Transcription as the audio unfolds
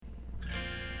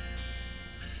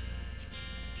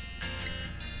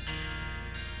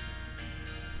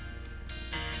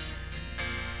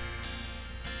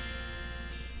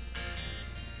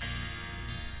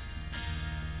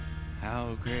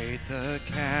How great the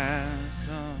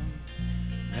chasm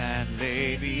that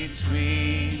lay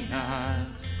between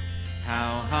us,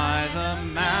 how high the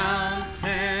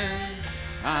mountain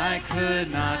I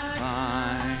could not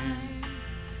climb.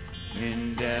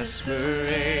 In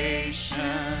desperation,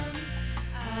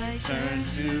 I turned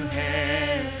to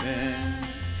heaven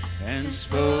and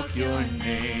spoke your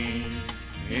name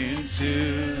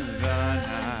into the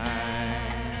night.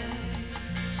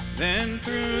 Then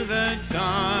through the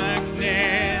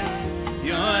darkness,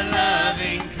 your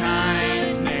loving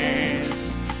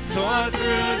kindness tore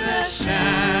through the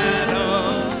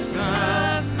shadows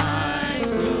of my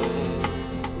soul.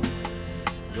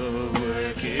 The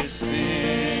work is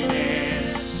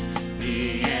finished,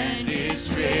 the end is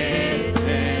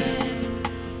written.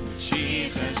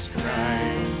 Jesus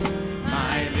Christ,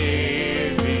 my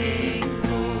living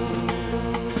hope.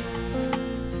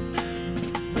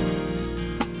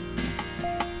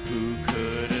 Who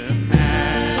could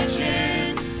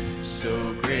imagine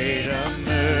so great a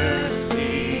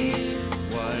mercy?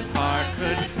 What heart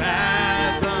could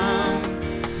fathom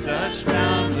such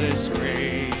boundless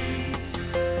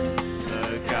grace?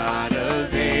 The God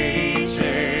of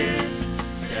ages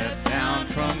stepped down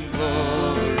from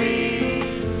glory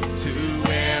to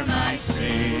wear my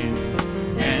sin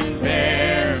and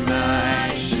bear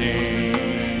my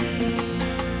shame.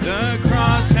 The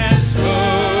cross has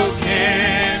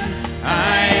spoken,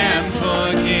 I am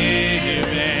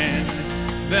forgiven.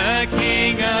 The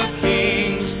King of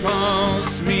Kings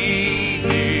calls me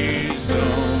his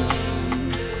own.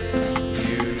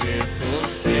 Beautiful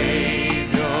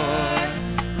Savior,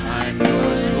 I'm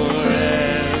yours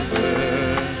forever.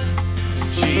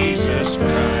 Jesus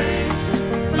Christ,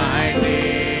 my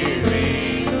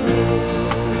living hope.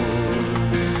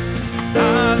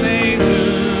 Hallelujah,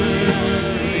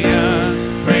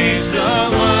 praise the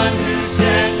one who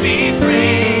set me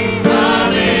free.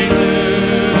 Hallelujah,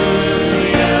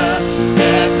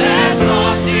 death has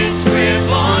lost its grip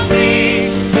on me.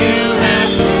 You have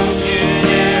broken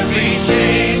every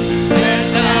chain. There's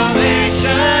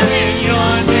salvation in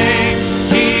your name,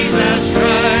 Jesus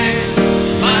Christ,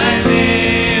 my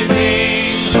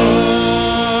living hope.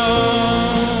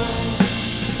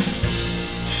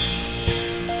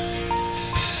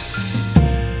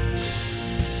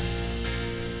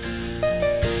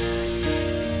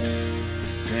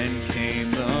 Then came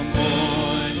the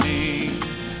morning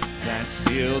that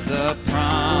sealed the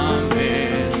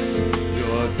promise.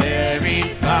 Your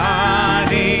buried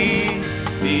body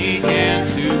began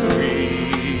to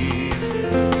breathe.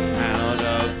 Out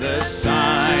of the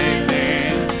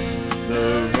silence,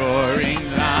 the roaring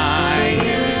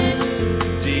lion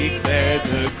declared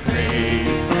the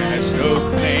grave has no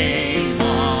claim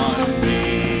on me.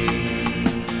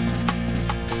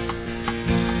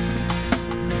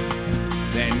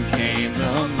 Then came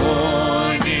the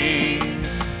morning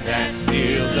that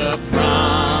sealed the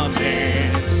promise.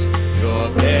 Your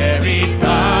buried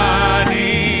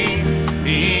body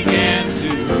began to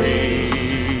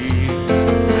breathe.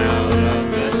 Out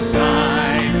of the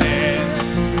silence,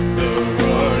 the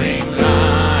roaring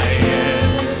lion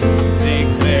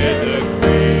declared the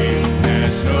grave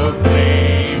has no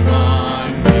claim on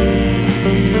me.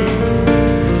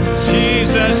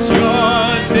 Jesus,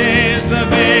 yours is the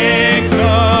victory.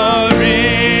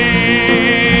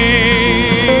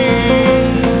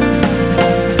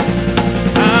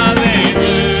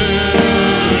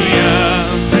 Hallelujah,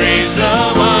 praise the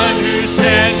one who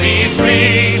set me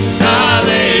free.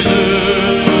 Hallelujah,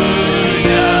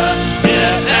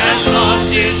 death has lost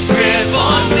its grip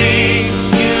on me.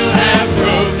 You have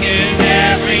broken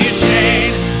every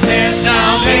chain. There's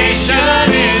salvation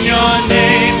in your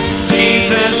name,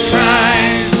 Jesus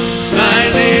Christ, my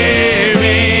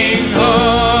living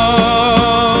hope.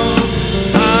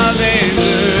 Hallelujah,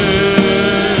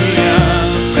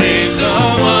 praise the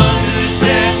one who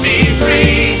set me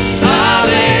free.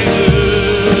 Hallelujah,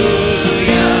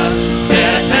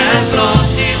 death has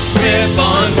lost its grip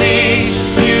on me.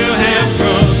 You have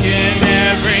broken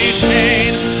every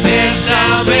chain. There's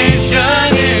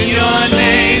salvation in your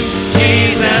name,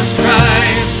 Jesus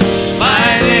Christ,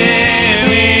 my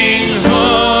living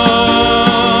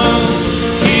hope.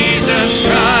 Jesus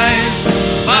Christ,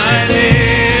 my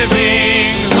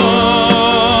living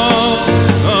hope.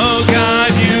 Oh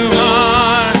God, you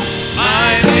are my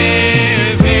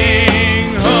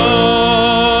living hope.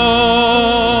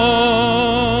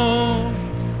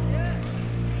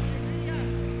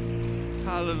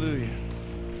 Hallelujah.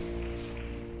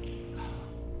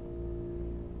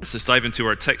 Let's dive into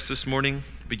our text this morning,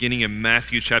 beginning in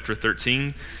Matthew chapter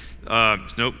 13.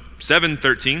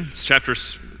 7:13. It's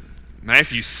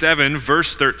Matthew 7,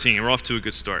 verse 13. We're off to a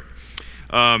good start.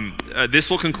 This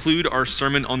will conclude our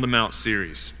Sermon on the Mount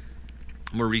series.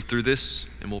 I'm going to read through this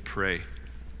and we'll pray.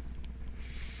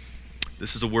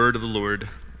 This is a word of the Lord.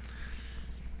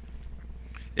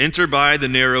 Enter by the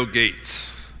narrow gate,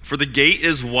 for the gate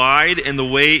is wide and the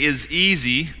way is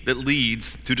easy that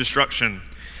leads to destruction,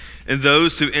 and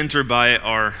those who enter by it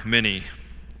are many.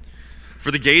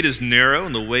 For the gate is narrow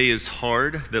and the way is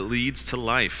hard that leads to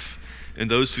life,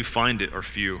 and those who find it are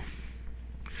few.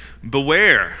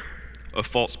 Beware of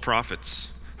false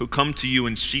prophets who come to you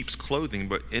in sheep's clothing,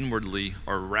 but inwardly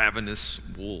are ravenous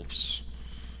wolves.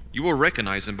 You will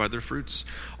recognize them by their fruits.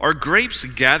 Are grapes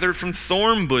gathered from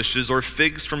thorn bushes or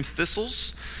figs from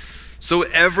thistles? So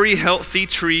every healthy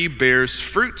tree bears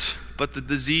fruit, but the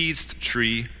diseased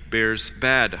tree bears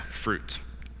bad fruit.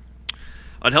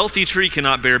 A healthy tree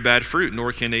cannot bear bad fruit,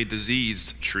 nor can a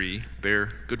diseased tree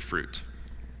bear good fruit.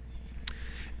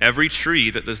 Every tree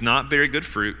that does not bear good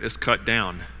fruit is cut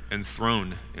down and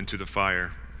thrown into the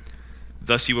fire.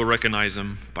 Thus you will recognize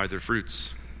them by their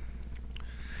fruits.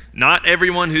 Not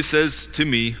everyone who says to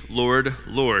me, Lord,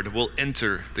 Lord, will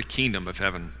enter the kingdom of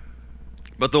heaven,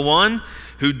 but the one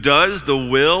who does the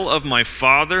will of my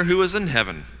Father who is in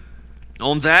heaven.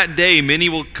 On that day many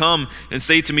will come and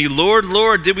say to me, Lord,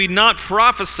 Lord, did we not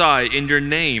prophesy in your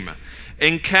name,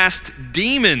 and cast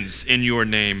demons in your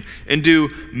name, and do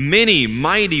many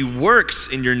mighty works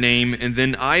in your name? And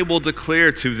then I will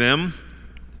declare to them,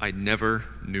 I never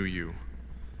knew you.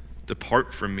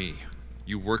 Depart from me,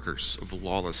 you workers of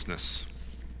lawlessness.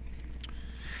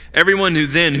 Everyone who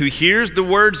hears the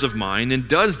words of mine and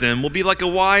does them will be like a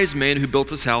wise man who built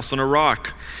his house on a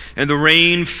rock. And the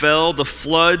rain fell, the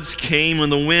floods came, and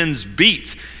the winds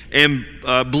beat and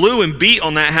blew and beat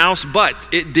on that house, but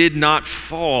it did not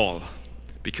fall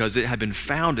because it had been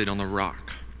founded on the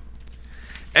rock.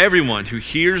 Everyone who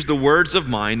hears the words of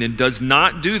mine and does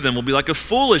not do them will be like a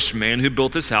foolish man who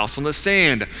built his house on the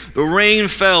sand. The rain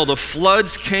fell, the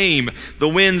floods came, the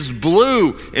winds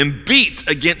blew and beat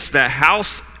against that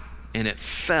house, and it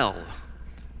fell,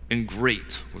 and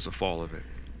great was the fall of it.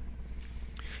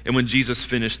 And when Jesus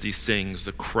finished these things,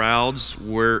 the crowds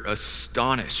were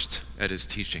astonished at his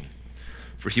teaching,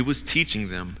 for he was teaching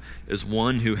them as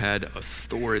one who had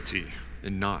authority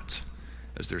and not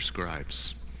as their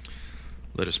scribes.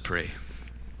 Let us pray.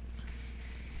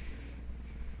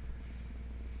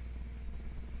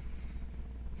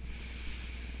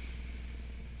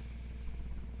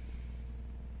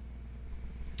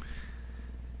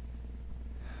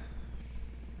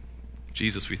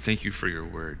 Jesus, we thank you for your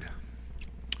word.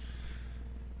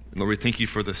 And Lord, we thank you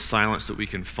for the silence that we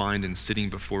can find in sitting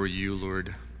before you,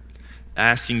 Lord,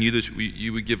 asking you that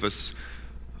you would give us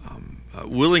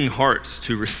willing hearts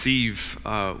to receive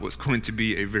what's going to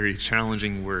be a very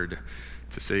challenging word,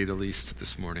 to say the least,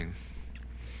 this morning.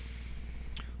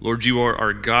 Lord, you are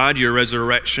our God. Your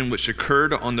resurrection, which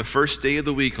occurred on the first day of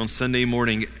the week, on Sunday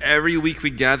morning. Every week we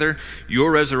gather,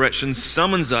 your resurrection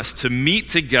summons us to meet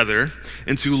together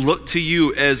and to look to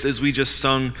you as we just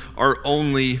sung, our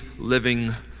only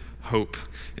living hope.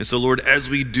 And so, Lord, as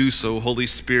we do so, Holy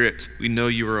Spirit, we know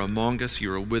you are among us.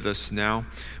 You are with us now.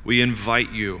 We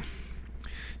invite you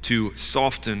to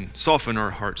soften our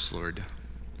hearts, Lord.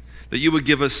 That you would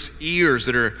give us ears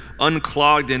that are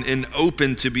unclogged and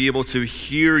open to be able to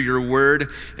hear your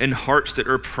word, and hearts that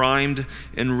are primed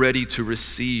and ready to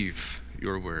receive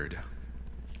your word.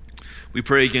 We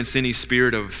pray against any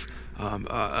spirit of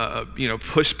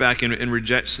pushback and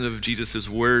rejection of Jesus'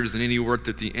 words, and any word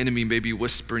that the enemy may be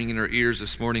whispering in our ears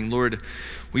this morning. Lord,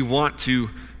 we want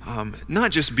to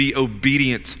not just be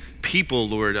obedient people,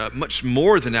 Lord, much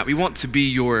more than that. We want to be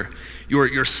your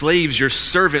slaves, your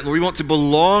servant. Lord, we want to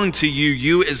belong to you.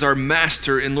 You as our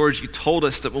master. And Lord, you told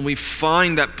us that when we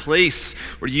find that place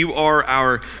where you are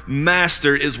our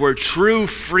master is where true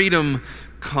freedom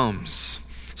comes.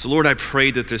 So Lord, I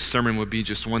pray that this sermon would be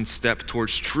just one step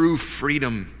towards true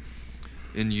freedom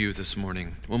in you this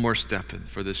morning. One more step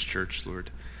for this church, Lord.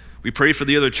 We pray for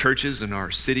the other churches in our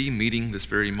city meeting this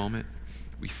very moment.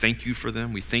 We thank you for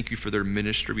them. We thank you for their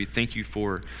ministry. We thank you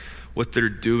for what they're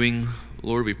doing.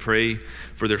 Lord, we pray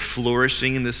for their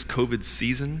flourishing in this COVID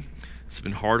season. It's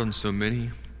been hard on so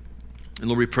many. And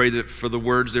Lord, we pray that for the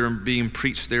words that are being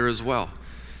preached there as well,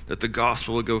 that the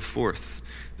gospel would go forth,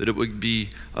 that it would be,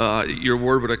 your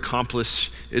word would accomplish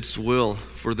its will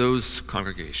for those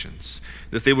congregations,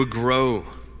 that they would grow,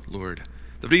 Lord,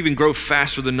 that we even grow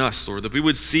faster than us, Lord, that we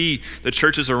would see the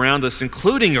churches around us,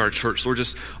 including our church, Lord,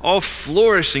 just all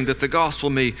flourishing, that the gospel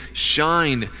may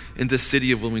shine in the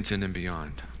city of Wilmington and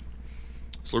beyond.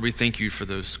 So, Lord, we thank you for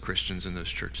those Christians in those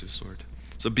churches, Lord.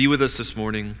 So be with us this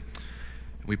morning.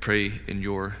 We pray in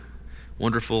your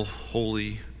wonderful,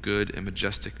 holy, good and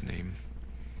majestic name.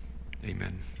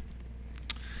 Amen.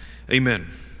 Amen.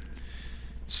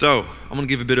 So, I'm going to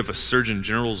give a bit of a Surgeon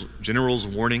General's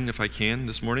warning, if I can,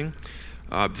 this morning.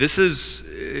 This is,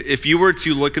 if you were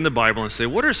to look in the Bible and say,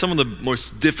 what are some of the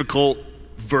most difficult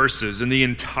verses in the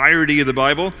entirety of the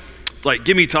Bible? Like,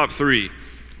 give me top 3.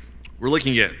 We're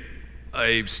looking at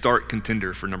a stark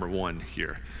contender for number 1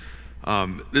 here.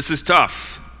 This is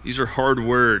tough. These are hard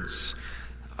words.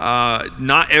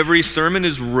 Not every sermon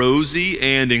is rosy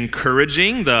and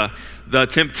encouraging. The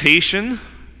temptation,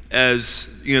 as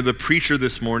you know, the preacher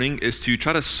this morning, is to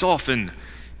try to soften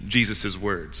Jesus'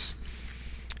 words.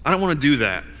 I don't want to do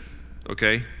that,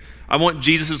 okay? I want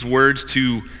Jesus' words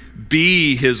to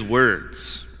be his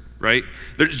words, right?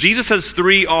 Jesus has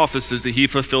 3 offices that he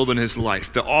fulfilled in his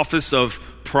life: the office of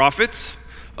prophet,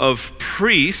 of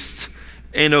priest,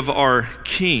 and of our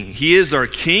king. He is our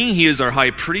king, he is our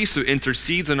high priest who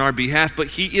intercedes on our behalf, but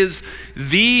he is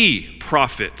the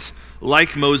prophet,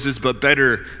 like Moses, but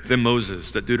better than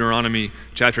Moses, that Deuteronomy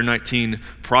chapter 19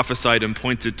 prophesied and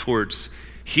pointed towards.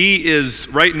 He is,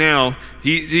 right now,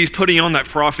 he's putting on that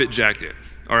prophet jacket,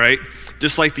 all right?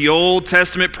 Just like the Old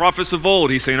Testament prophets of old,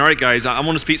 he's saying, all right, guys, I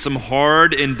want to speak some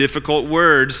hard and difficult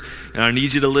words, and I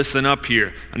need you to listen up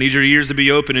here. I need your ears to be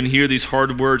open and hear these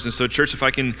hard words. And so, church, if I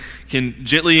can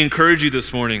gently encourage you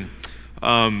this morning,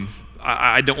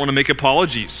 I don't want to make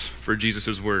apologies for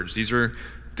Jesus' words. These are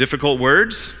difficult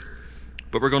words,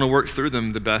 but we're going to work through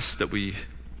them the best that we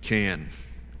can.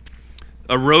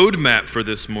 A roadmap for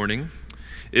this morning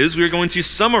is we're going to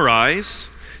summarize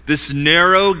this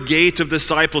narrow gate of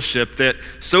discipleship that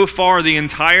so far the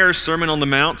entire Sermon on the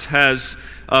Mount has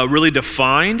really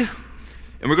defined.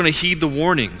 And we're going to heed the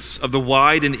warnings of the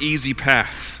wide and easy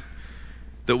path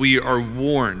that we are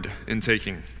warned in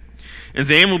taking. And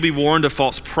then we'll be warned of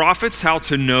false prophets, how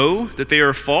to know that they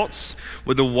are false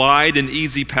with the wide and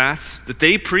easy paths that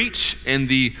they preach and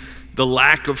the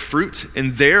lack of fruit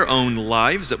in their own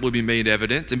lives that will be made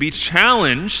evident, and be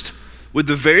challenged with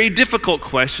the very difficult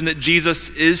question that Jesus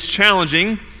is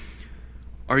challenging: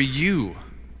 are you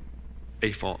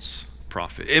a false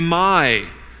prophet? Am I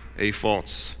a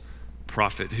false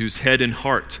prophet whose head and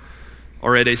heart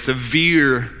are at a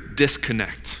severe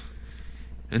disconnect,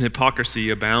 and hypocrisy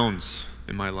abounds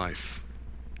in my life?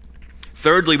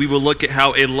 Thirdly, we will look at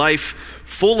how a life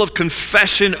full of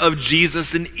confession of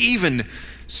Jesus and even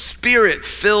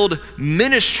Spirit-filled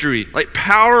ministry, like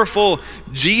powerful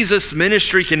Jesus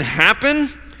ministry, can happen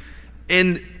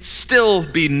and still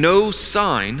be no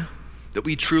sign that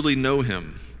we truly know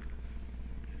him,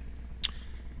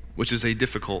 which is a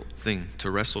difficult thing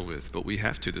to wrestle with, but we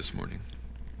have to this morning.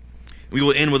 We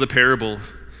will end with a parable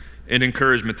and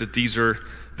encouragement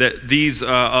that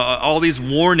all these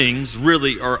warnings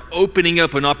really are opening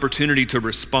up an opportunity to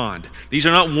respond. These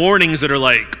are not warnings that are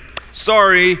like,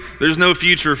 sorry, there's no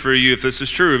future for you if this is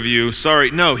true of you. Sorry.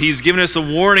 No, he's given us a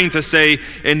warning to say,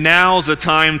 and now's the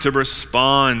time to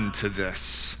respond to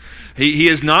this. He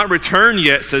has not returned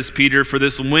yet, says Peter, for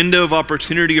this window of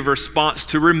opportunity of response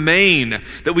to remain.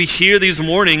 That we hear these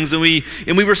warnings and we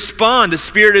respond. The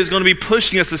Spirit is going to be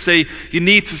pushing us to say, you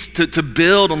need to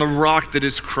build on the rock that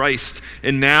is Christ.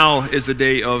 And now is the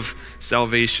day of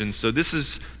salvation. So this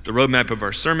is the roadmap of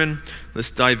our sermon.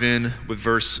 Let's dive in with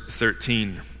verse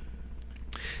 13.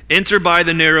 Enter by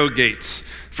the narrow gate,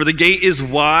 for the gate is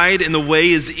wide and the way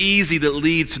is easy that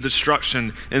leads to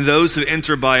destruction, and those who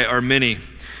enter by it are many.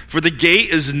 For the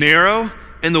gate is narrow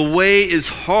and the way is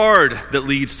hard that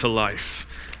leads to life,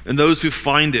 and those who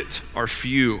find it are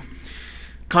few.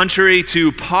 Contrary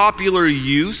to popular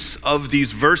use of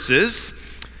these verses,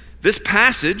 this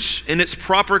passage in its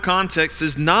proper context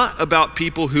is not about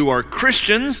people who are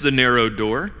Christians, the narrow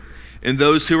door, and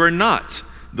those who are not,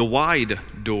 the wide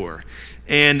door.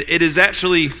 And it is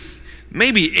actually,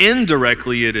 maybe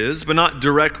indirectly it is, but not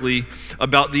directly,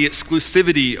 about the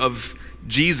exclusivity of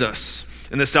Jesus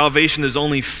and the salvation is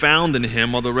only found in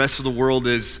him while the rest of the world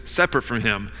is separate from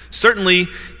him. Certainly,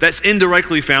 that's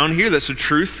indirectly found here. That's a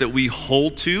truth that we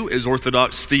hold to as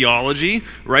Orthodox theology,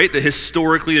 right? That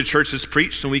historically the church has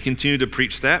preached, and we continue to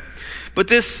preach that. But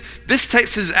this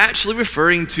text is actually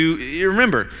referring to,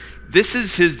 remember, this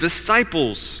is his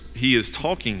disciples he is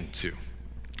talking to.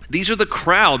 These are the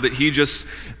crowd that he just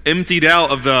emptied out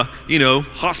of the,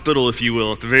 hospital, if you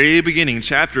will, at the very beginning,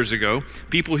 chapters ago.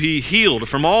 People he healed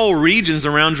from all regions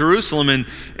around Jerusalem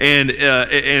and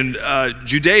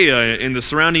Judea and the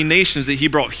surrounding nations that he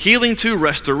brought healing to,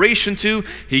 restoration to.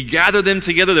 He gathered them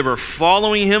together. They were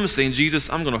following him, saying, Jesus,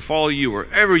 I'm going to follow you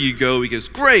wherever you go. He goes,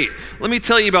 great. Let me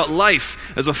tell you about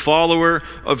life as a follower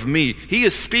of me. He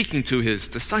is speaking to his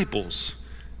disciples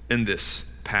in this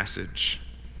passage.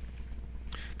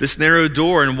 This narrow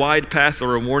door and wide path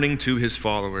are a warning to his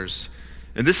followers.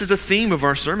 And this is the theme of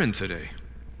our sermon today.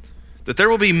 That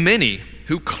there will be many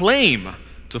who claim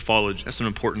to follow, that's an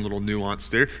important little nuance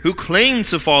there, who claim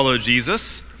to follow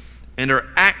Jesus and are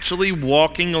actually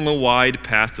walking on the wide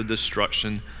path of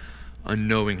destruction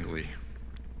unknowingly.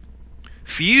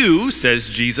 Few, says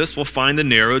Jesus, will find the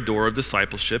narrow door of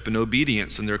discipleship and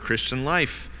obedience in their Christian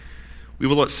life. We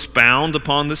will expound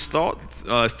upon this thought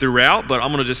throughout, but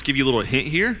I'm going to just give you a little hint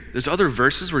here. There's other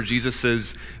verses where Jesus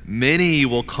says, many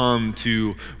will come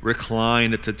to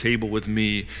recline at the table with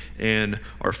me and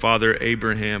our father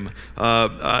Abraham.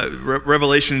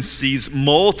 Revelation sees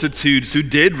multitudes who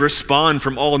did respond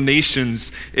from all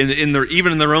nations,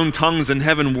 even in their own tongues in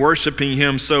heaven, worshiping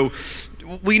him. So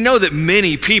we know that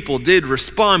many people did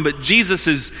respond, but Jesus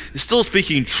is still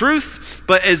speaking truth.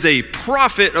 But as a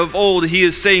prophet of old, he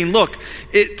is saying, look,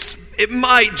 it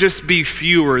might just be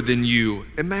fewer than you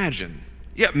imagine.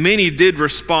 Yeah, many did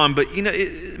respond, but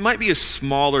it might be a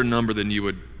smaller number than you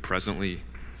would presently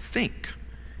think.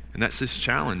 And that's his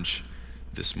challenge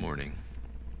this morning.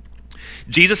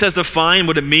 Jesus has defined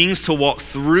what it means to walk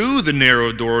through the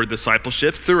narrow door of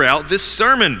discipleship throughout this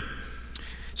sermon.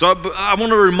 So I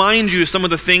want to remind you of some of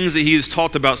the things that he has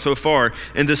talked about so far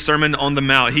in this Sermon on the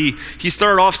Mount. He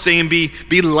started off saying,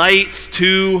 be lights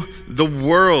to the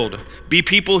world. Be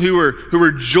people who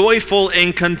are joyful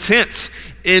and content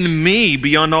in me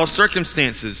beyond all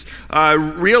circumstances.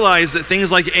 Realize that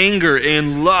things like anger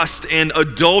and lust and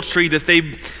adultery,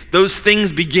 those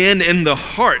things begin in the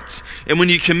heart. And when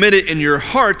you commit it in your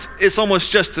heart, it's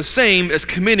almost just the same as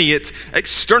committing it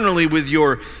externally with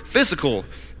your physical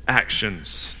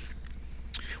actions.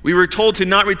 We were told to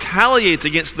not retaliate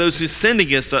against those who sinned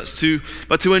against us,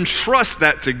 but to entrust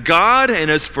that to God,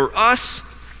 and as for us,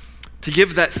 to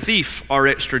give that thief our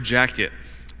extra jacket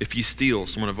if he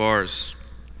steals one of ours.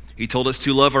 He told us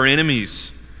to love our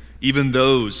enemies, even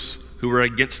those who are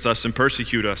against us and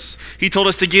persecute us. He told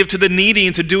us to give to the needy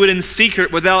and to do it in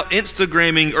secret without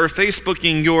Instagramming or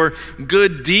Facebooking your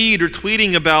good deed or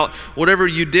tweeting about whatever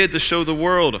you did to show the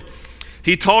world.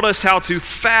 He taught us how to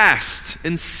fast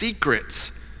in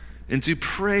secret and to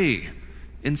pray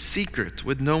in secret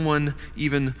with no one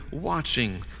even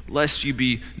watching, lest you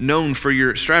be known for your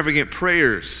extravagant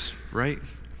prayers, right?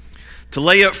 To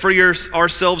lay up for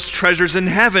ourselves treasures in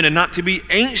heaven and not to be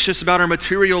anxious about our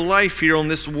material life here on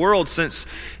this world, since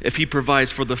if he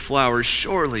provides for the flowers,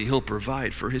 surely he'll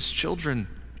provide for his children.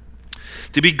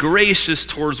 To be gracious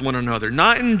towards one another,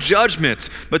 not in judgment,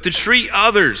 but to treat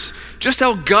others just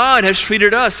how God has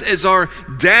treated us as our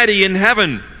daddy in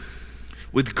heaven,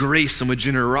 with grace and with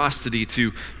generosity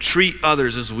to treat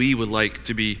others as we would like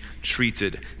to be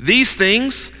treated. These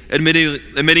things,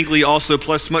 admittingly also,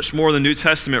 plus much more than the New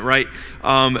Testament, right,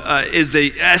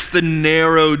 that's the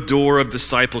narrow door of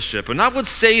discipleship. And I would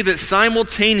say that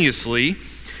simultaneously,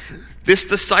 this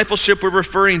discipleship we're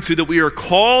referring to, that we are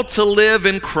called to live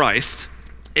in Christ,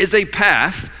 is a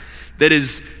path that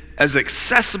is as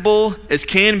accessible as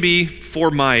can be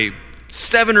for my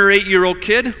 7 or 8 year old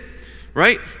kid,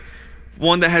 right?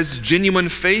 One that has genuine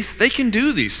faith. They can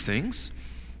do these things,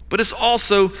 but it's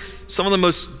also some of the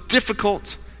most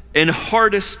difficult and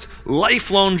hardest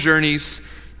lifelong journeys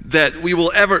that we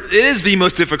will ever, it is the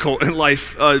most difficult in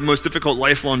life, most difficult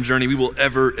lifelong journey we will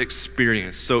ever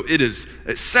experience. So it is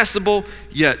accessible,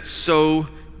 yet so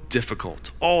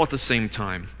difficult, all at the same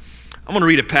time. I'm going to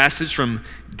read a passage from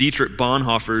Dietrich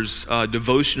Bonhoeffer's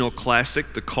devotional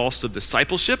classic, The Cost of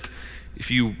Discipleship.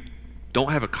 If you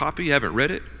don't have a copy, you haven't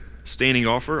read it, standing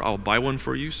offer, I'll buy one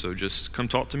for you, so just come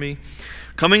talk to me.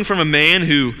 Coming from a man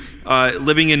who,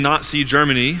 living in Nazi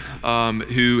Germany,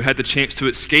 who had the chance to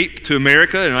escape to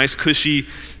America, a nice cushy,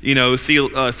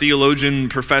 theologian,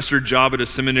 professor job at a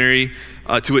seminary,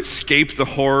 to escape the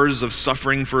horrors of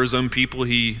suffering for his own people,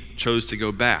 he chose to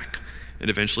go back.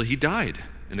 And eventually he died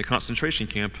in a concentration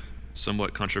camp,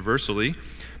 somewhat controversially,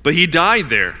 but he died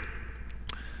there.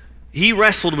 He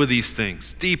wrestled with these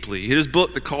things deeply. His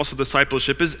book, The Cost of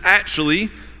Discipleship, is actually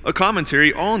a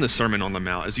commentary on the Sermon on the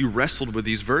Mount as he wrestled with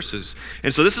these verses.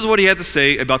 And so this is what he had to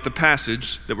say about the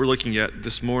passage that we're looking at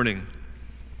this morning.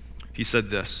 He said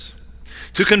this: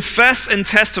 to confess and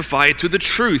testify to the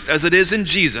truth as it is in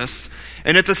Jesus,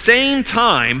 and at the same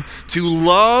time to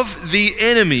love the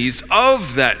enemies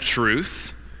of that truth,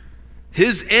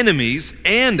 his enemies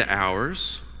and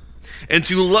ours, and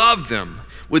to love them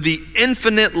with the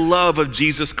infinite love of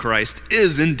Jesus Christ,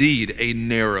 is indeed a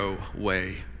narrow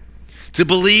way. To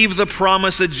believe the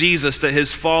promise of Jesus that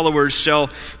his followers shall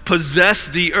possess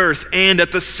the earth, and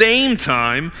at the same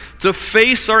time to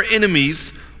face our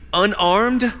enemies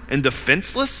unarmed and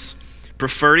defenseless,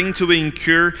 Preferring to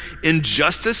incur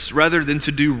injustice rather than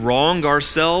to do wrong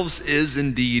ourselves is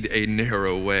indeed a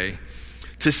narrow way.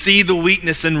 To see the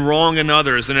weakness and wrong in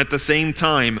others and at the same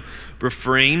time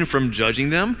refrain from judging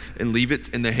them and leave it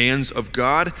in the hands of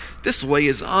God, this way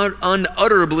is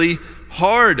unutterably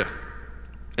hard.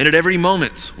 And at every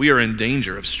moment, we are in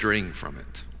danger of straying from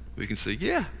it. We can say,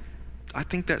 yeah, I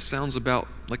think that sounds about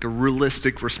like a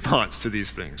realistic response to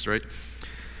these things, right?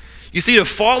 You see, to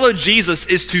follow Jesus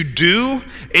is to do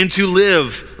and to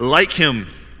live like him.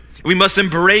 We must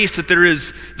embrace that there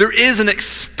is an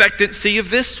expectancy of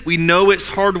this. We know it's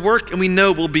hard work and we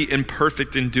know we'll be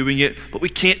imperfect in doing it, but we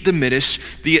can't diminish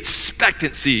the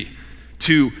expectancy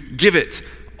to give it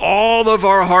all of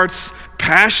our heart's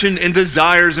passion and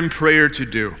desires and prayer to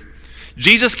do.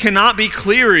 Jesus cannot be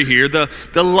clearer here.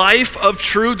 The life of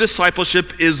true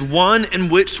discipleship is one in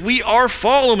which we are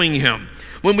following him.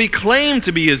 When we claim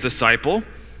to be his disciple,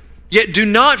 yet do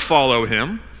not follow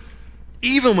him,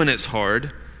 even when it's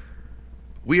hard,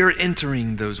 we are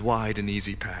entering those wide and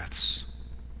easy paths.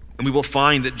 And we will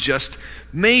find that just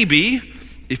maybe,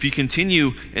 if you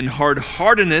continue in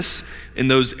hard-heartedness in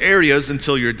those areas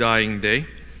until your dying day,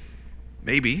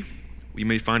 maybe we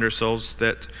may find ourselves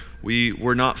that we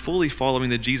were not fully following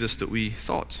the Jesus that we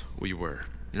thought we were.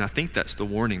 And I think that's the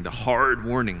warning, the hard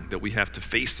warning that we have to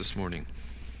face this morning.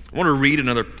 I want to read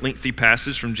another lengthy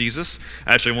passage from Jesus.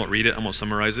 Actually, I won't read it. I'm going to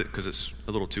summarize it because it's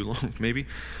a little too long, maybe.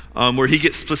 Where he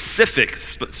gets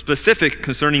specific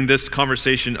concerning this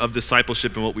conversation of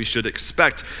discipleship and what we should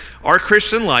expect. Our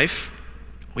Christian life,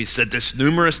 we've said this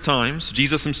numerous times,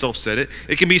 Jesus himself said it,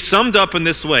 it can be summed up in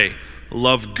this way: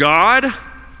 love God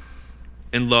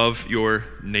and love your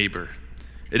neighbor.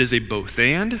 It is a both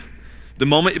and. The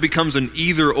moment it becomes an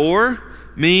either or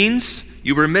means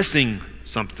you were missing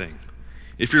something.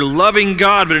 If you're loving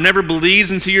God but it never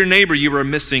bleeds into your neighbor, you are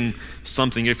missing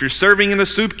something. If you're serving in the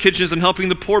soup kitchens and helping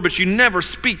the poor, but you never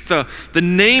speak the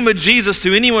name of Jesus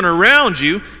to anyone around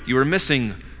you, you are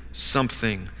missing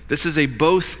something. This is a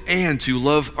both and, to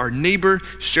love our neighbor,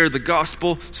 share the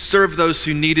gospel, serve those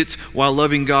who need it, while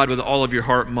loving God with all of your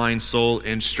heart, mind, soul,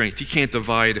 and strength. You can't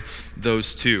divide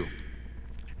those two.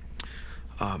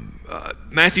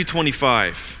 Matthew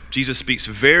 25, Jesus speaks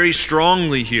very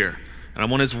strongly here. And I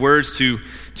want his words to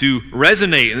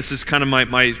resonate. And this is kind of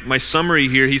my summary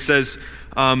here. He says,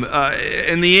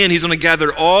 in the end, he's going to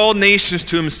gather all nations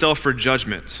to himself for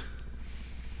judgment.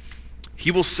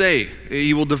 He will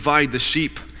divide the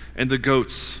sheep and the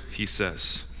goats, he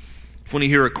says. When you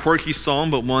hear a quirky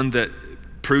psalm, but one that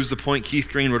proves the point, Keith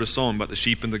Green wrote a psalm about the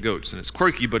sheep and the goats. And it's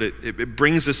quirky, but it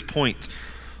brings this point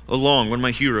along. One of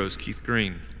my heroes, Keith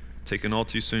Green, taken all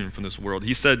too soon from this world.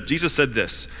 Jesus said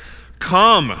this: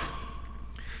 Come,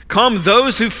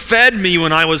 those who fed me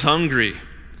when I was hungry,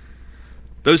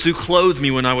 those who clothed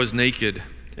me when I was naked,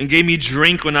 and gave me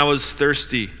drink when I was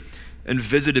thirsty, and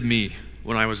visited me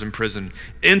when I was in prison.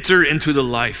 Enter into the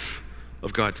life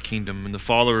of God's kingdom. And the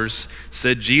followers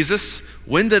said, Jesus,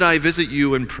 when did I visit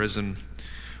you in prison?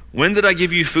 When did I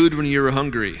give you food when you were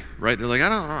hungry? Right? They're like,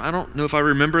 I don't know if I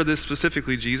remember this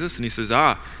specifically, Jesus. And he says,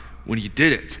 when you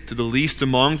did it to the least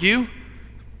among you,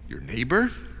 your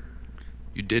neighbor,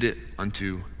 you did it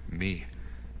unto me.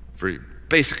 For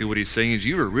basically what he's saying is,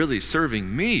 you were really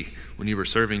serving me when you were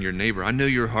serving your neighbor. I know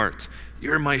your heart.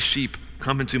 You're my sheep.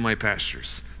 Come into my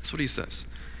pastures. That's what he says.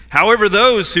 However,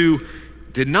 those who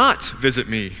did not visit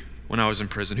me when I was in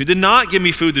prison, who did not give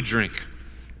me food to drink,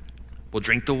 will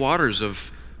drink the waters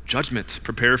of judgment,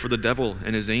 prepare for the devil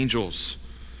and his angels.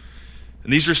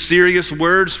 And these are serious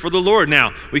words for the Lord.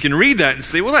 Now, we can read that and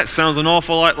say, well, that sounds an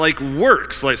awful lot like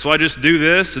works. So I just do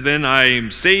this, and then I'm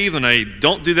saved, and I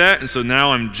don't do that, and so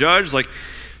now I'm judged.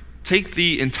 Take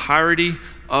the entirety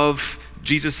of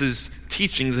Jesus'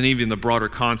 teachings and even the broader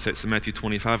context of Matthew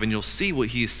 25, and you'll see what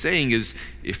he is saying is,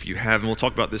 if you have, and we'll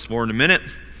talk about this more in a minute,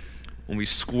 when we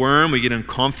squirm, we get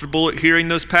uncomfortable at hearing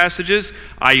those passages.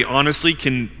 I honestly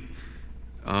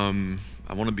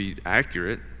I want to be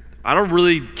accurate. I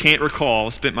can't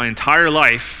recall, spent my entire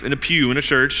life in a pew in a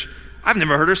church, I've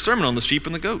never heard a sermon on the sheep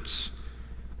and the goats.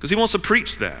 Because he wants to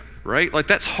preach that, right?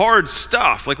 That's hard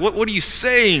stuff. What are you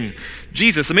saying,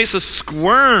 Jesus? It makes us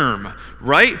squirm,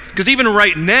 right? Because even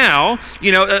right now,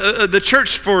 the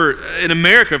church in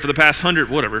America for the past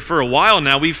for a while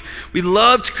now, we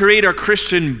love to create our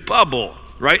Christian bubble,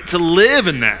 right? To live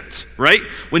in that, right?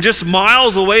 When just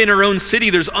miles away in our own city,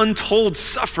 there's untold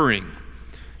suffering.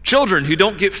 Children who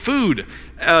don't get food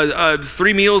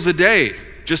 3 meals a day,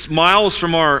 just miles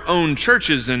from our own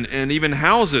churches and even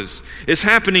houses. It's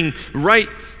happening right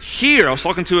here. I was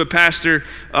talking to a pastor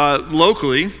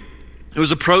locally who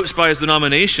was approached by his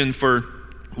denomination for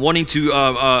wanting to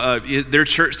their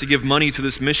church to give money to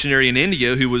this missionary in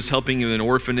India who was helping in an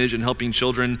orphanage and helping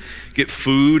children get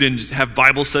food and have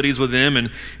Bible studies with them.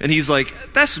 And he's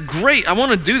like, that's great. I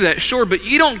want to do that, sure, but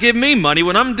you don't give me money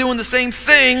when I'm doing the same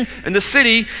thing in the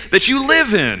city that you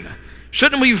live in.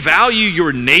 Shouldn't we value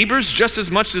your neighbors just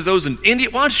as much as those in India?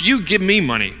 Why don't you give me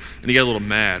money? And he got a little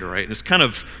mad, right? And it's kind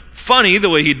of funny the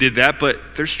way he did that, but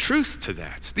there's truth to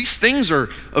that. These things are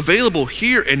available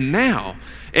here and now.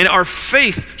 And our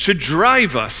faith should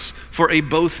drive us for a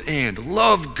both and.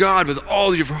 Love God with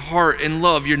all your heart and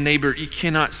love your neighbor. You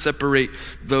cannot separate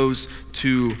those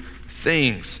two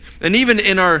things. And even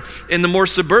in the more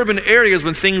suburban areas,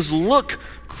 when things look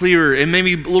clearer and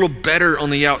maybe a little better on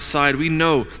the outside, we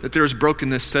know that there is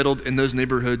brokenness settled in those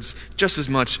neighborhoods just as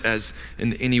much as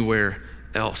in anywhere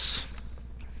else.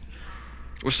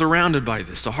 We're surrounded by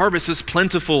this. The harvest is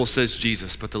plentiful, says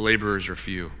Jesus, but the laborers are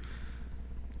few.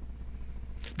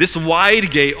 This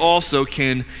wide gate also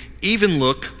can even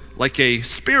look like a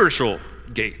spiritual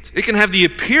gate. It can have the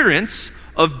appearance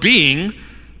of being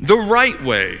the right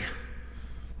way,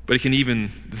 but it can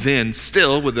even then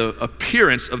still, with the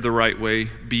appearance of the right way,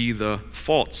 be the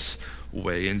false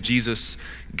way. And Jesus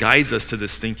guides us to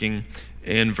this thinking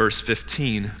in verse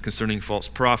 15 concerning false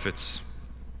prophets.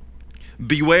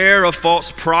 Beware of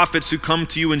false prophets who come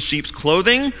to you in sheep's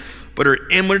clothing, but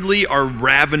inwardly are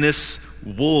ravenous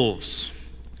wolves.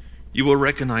 You will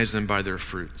recognize them by their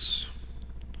fruits.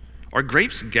 Are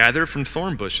grapes gathered from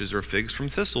thorn bushes or figs from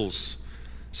thistles?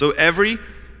 So every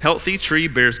healthy tree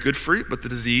bears good fruit, but the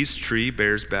diseased tree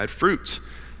bears bad fruit.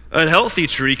 A healthy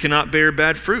tree cannot bear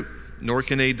bad fruit, nor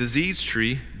can a diseased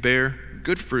tree bear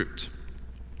good fruit.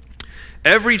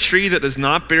 Every tree that does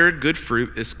not bear good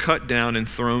fruit is cut down and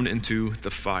thrown into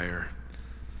the fire.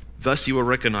 Thus you will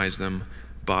recognize them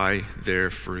by their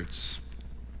fruits.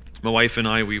 My wife and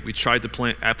I, we tried to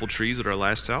plant apple trees at our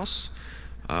last house.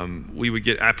 We would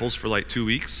get apples for like 2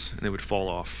 weeks, and they would fall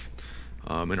off.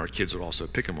 And our kids would also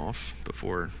pick them off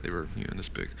before they were this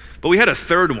big. But we had a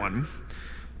third one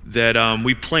that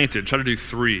we planted, tried to do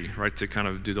 3, right, to kind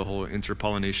of do the whole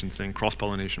interpollination thing,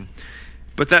 cross-pollination.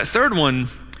 But that third one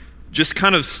just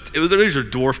kind of, these are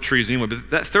dwarf trees anyway, but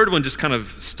that third one just kind of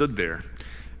stood there.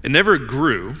 It never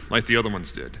grew like the other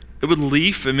ones did. It would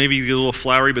leaf and maybe get a little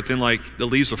flowery, but then like the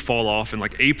leaves would fall off in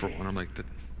like April. And I'm like,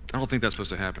 I don't think that's supposed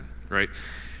to happen, right?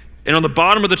 And on the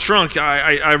bottom of the trunk,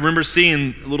 I remember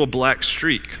seeing a little black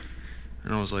streak.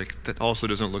 And I was like, that also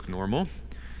doesn't look normal.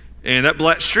 And that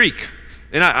black streak,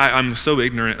 and I'm so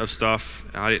ignorant of stuff,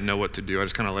 I didn't know what to do. I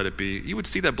just kind of let it be. You would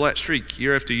see that black streak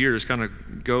year after year just kind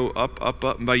of go up, up,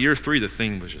 up. And by year 3, the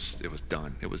thing was just, it was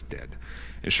done. It was dead.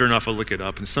 And sure enough, I look it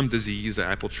up, and some disease that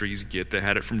apple trees get, they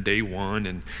had it from day one,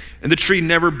 and the tree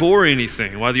never bore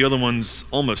anything, while the other ones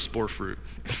almost bore fruit.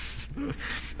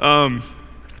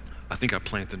 I think I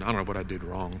planted, I don't know what I did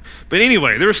wrong. But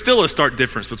anyway, there is still a stark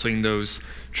difference between those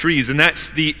trees, and that's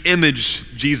the image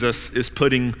Jesus is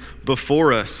putting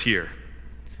before us here.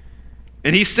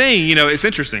 And he's saying, it's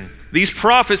interesting, these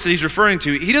prophets that he's referring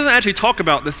to, he doesn't actually talk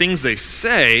about the things they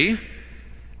say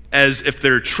as if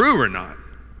they're true or not.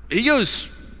 He goes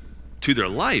to their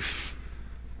life,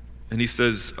 and he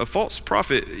says, a false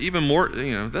prophet, even more,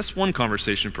 that's one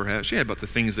conversation perhaps, about the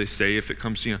things they say if it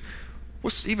comes to,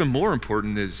 what's even more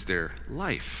important is their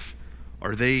life.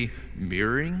 Are they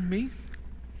mirroring me?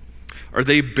 Are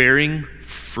they bearing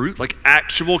fruit, like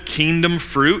actual kingdom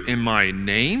fruit in my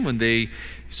name when they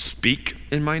speak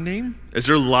in my name? Is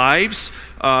their lives,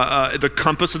 the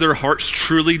compass of their hearts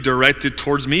truly directed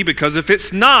towards me? Because if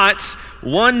it's not,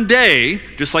 one day,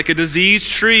 just like a diseased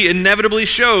tree inevitably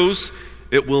shows,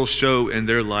 it will show in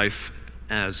their life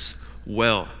as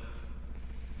well.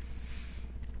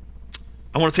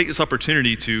 I want to take this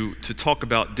opportunity to talk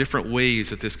about different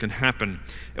ways that this can happen.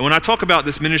 And when I talk about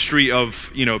this ministry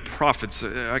of, prophets,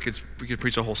 we could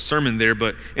preach a whole sermon there,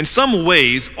 but in some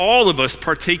ways, all of us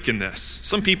partake in this.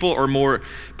 Some people are more,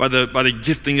 by the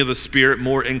gifting of the Spirit,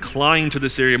 more inclined to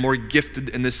this area, more gifted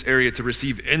in this area to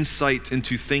receive insight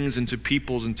into things, into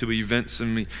peoples, into events,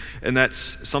 and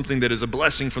that's something that is a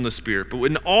blessing from the Spirit. But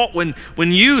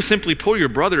when you simply pull your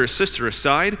brother or sister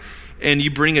aside, and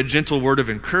you bring a gentle word of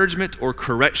encouragement or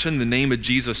correction in the name of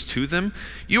Jesus to them,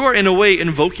 you are in a way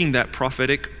invoking that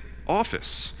prophetic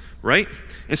office, right?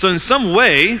 And so in some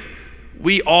way,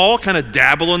 we all kind of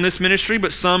dabble in this ministry,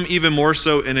 but some even more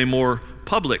so in a more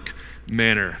public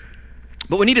manner.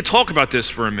 But we need to talk about this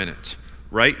for a minute,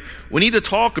 right? We need to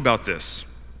talk about this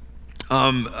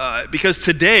because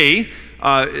today,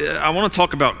 I want to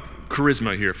talk about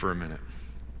charisma here for a minute.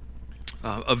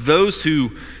 Of those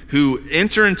who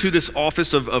enter into this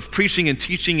office of preaching and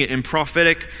teaching and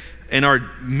prophetic in our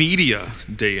media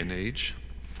day and age,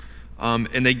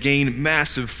 and they gain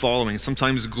massive followings,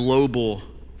 sometimes global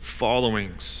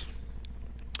followings.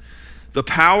 The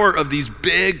power of these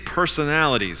big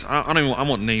personalities, I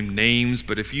won't name names,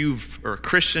 but if you are a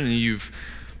Christian and you've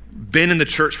been in the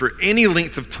church for any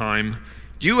length of time,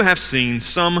 you have seen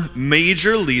some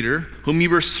major leader whom you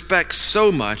respect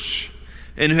so much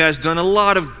and who has done a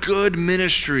lot of good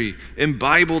ministry in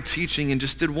Bible teaching and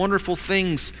just did wonderful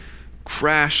things,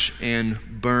 crash and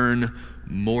burn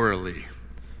morally.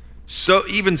 So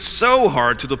even so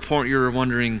hard to the point you're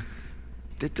wondering,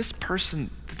 did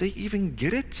they even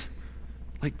get it?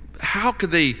 Like, how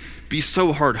could they be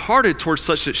so hard-hearted towards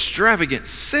such extravagant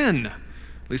sin?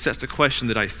 At least that's the question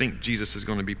that I think Jesus is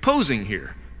going to be posing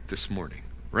here this morning,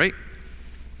 right?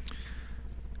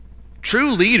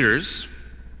 True leaders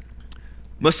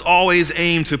must always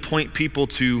aim to point people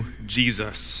to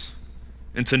Jesus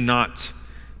and to not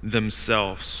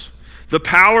themselves. The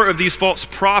power of these false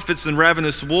prophets and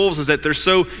ravenous wolves is that they're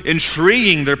so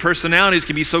intriguing, their personalities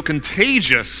can be so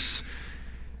contagious,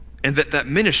 and that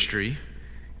ministry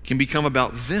can become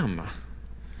about them,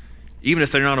 even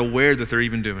if they're not aware that they're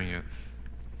even doing it.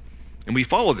 And we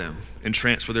follow them,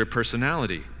 entranced with their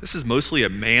personality. This is mostly a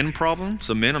man problem.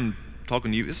 So men, I'm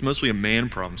talking to you, it's mostly a man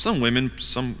problem. Some women,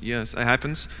 yes, that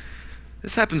happens.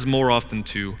 This happens more often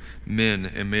to men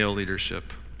in male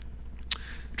leadership.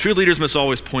 True leaders must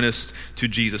always point us to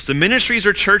Jesus. The ministries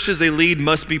or churches they lead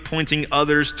must be pointing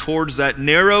others towards that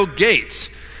narrow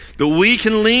gate that we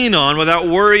can lean on without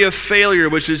worry of failure,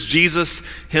 which is Jesus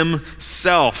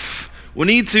himself. We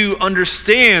need to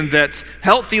understand that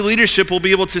healthy leadership will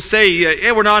be able to say,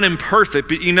 yeah, we're not imperfect,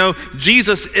 but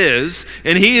Jesus is,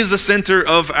 and he is the center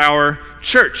of our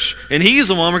church. And he's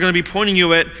the one we're going to be pointing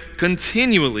you at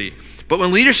continually. But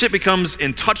when leadership becomes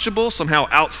intouchable, somehow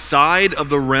outside of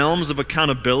the realms of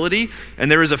accountability,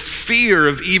 and there is a fear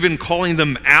of even calling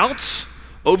them out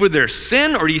over their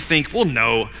sin, or do you think, well,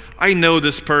 no, I know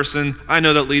this person, I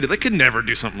know that leader, they could never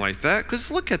do something like that,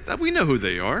 because look at that, we know who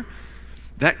they are.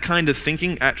 That kind of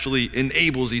thinking actually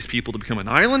enables these people to become an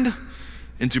island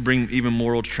and to bring even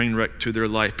moral train wreck to their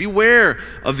life. Beware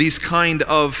of these kind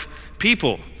of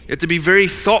people. You have to be very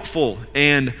thoughtful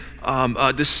and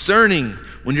discerning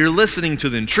when you're listening to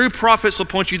them. True prophets will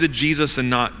point you to Jesus and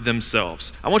not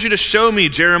themselves. I want you to show me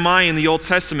Jeremiah in the Old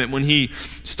Testament when he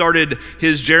started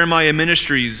his Jeremiah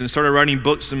ministries and started writing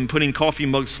books and putting coffee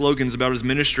mug slogans about his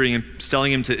ministry and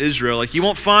selling them to Israel. Like, you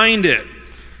won't find it.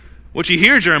 What you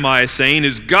hear Jeremiah saying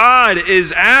is, God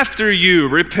is after you.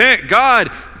 Repent.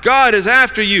 God is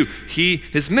after you.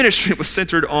 His ministry was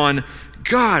centered on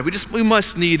God. We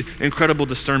must need incredible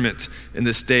discernment in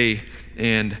this day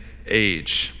and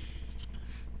age.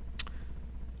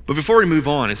 But before we move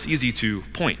on, it's easy to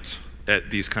point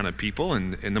at these kind of people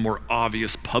and the more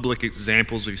obvious public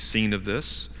examples we've seen of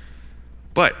this.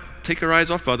 But take our eyes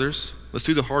off others. Let's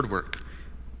do the hard work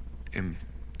and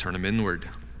turn them inward.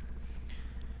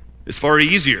 It's far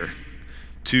easier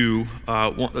to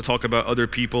want to talk about other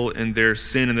people and their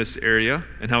sin in this area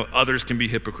and how others can be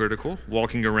hypocritical,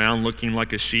 walking around looking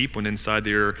like a sheep when inside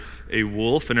they're a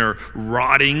wolf and are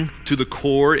rotting to the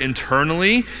core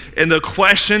internally. And the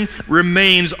question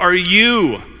remains, are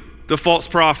you the false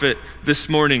prophet this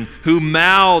morning who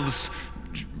mouths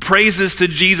praises to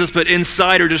Jesus, but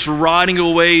inside are just rotting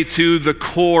away to the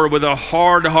core with a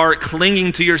hard heart,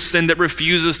 clinging to your sin that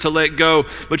refuses to let go,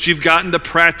 but you've gotten the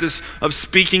practice of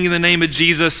speaking in the name of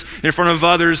Jesus in front of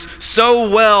others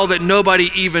so well that nobody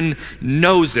even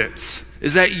knows it?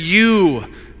 Is that you?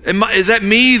 Is that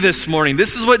me this morning?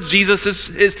 This is what Jesus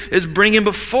is bringing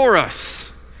before us.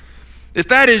 If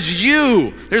that is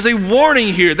you, there's a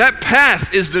warning here. That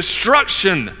path is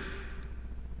destruction.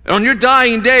 And on your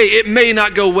dying day, it may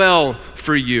not go well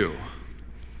for you.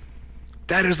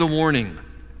 That is the warning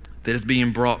that is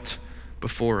being brought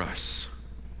before us.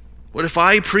 What if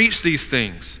I preach these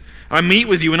things? I meet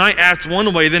with you and I act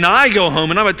one way, then I go home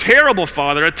and I'm a terrible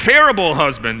father, a terrible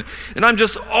husband, and I'm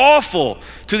just awful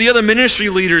to the other ministry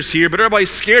leaders here, but everybody's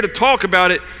scared to talk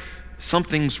about it.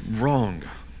 Something's wrong.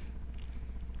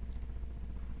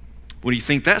 When you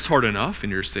think that's hard enough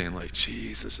and you're saying like,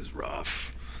 geez, this is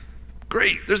rough.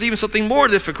 Great, there's even something more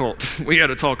difficult we got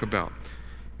to talk about.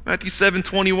 Matthew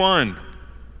 7:21.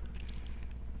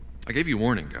 I gave you a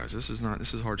warning, guys. This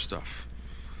is hard stuff.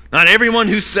 Not everyone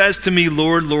who says to me,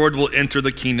 Lord, Lord, will enter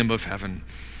the kingdom of heaven,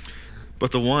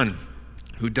 but the one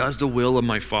who does the will of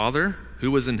my Father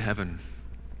who is in heaven.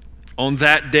 On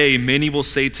that day, many will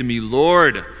say to me,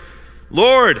 Lord,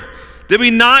 Lord, Did we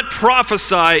not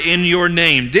prophesy in your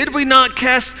name? Did we not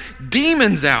cast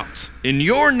demons out in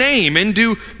your name and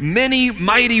do many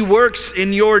mighty works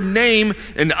in your name?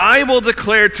 And I will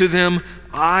declare to them,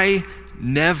 I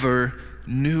never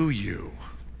knew you.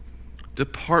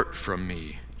 Depart from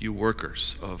me, you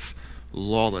workers of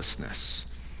lawlessness.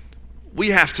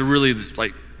 We have to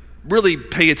really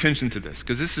pay attention to this,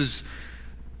 because this is,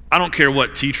 I don't care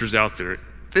what teachers out there,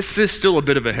 this is still a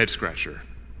bit of a head scratcher.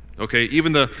 Okay,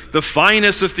 even the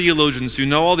finest of theologians who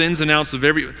know all the ins and outs of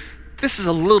this is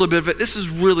a little bit of it. This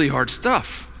is really hard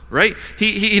stuff, right?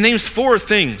 He names 4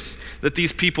 things that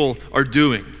these people are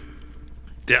doing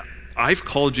that I've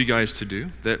called you guys to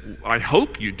do, that I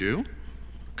hope you do.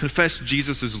 Confess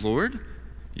Jesus is Lord,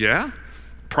 yeah.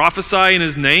 Prophesy in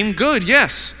his name, good,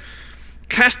 yes.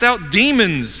 Cast out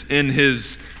demons in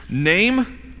his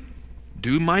name,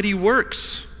 do mighty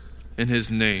works in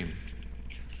his name.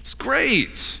 It's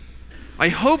great. I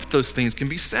hope those things can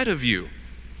be said of you.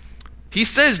 He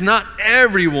says not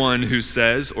everyone who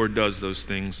says or does those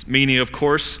things, meaning, of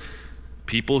course,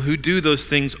 people who do those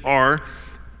things are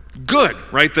good,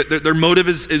 right? That their motive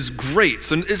is great.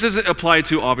 So this doesn't apply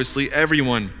to, obviously,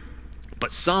 everyone.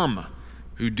 But some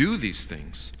who do these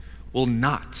things will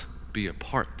not be a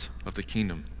part of the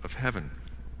kingdom of heaven.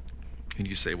 And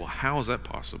you say, well, how is that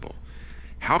possible?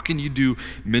 How can you do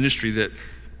ministry that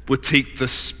would take the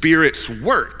Spirit's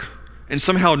work and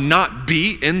somehow not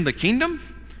be in the kingdom?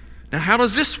 Now, how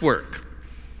does this work?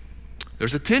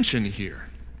 There's a tension here,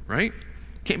 right?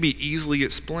 Can't be easily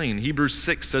explained. Hebrews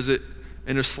 6 says it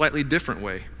in a slightly different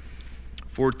way,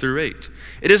 4-8.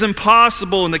 It is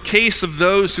impossible in the case of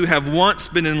those who have once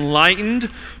been enlightened,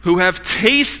 who have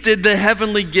tasted the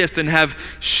heavenly gift and have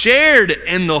shared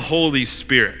in the Holy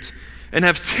Spirit, and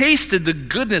have tasted the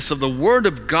goodness of the Word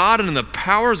of God and the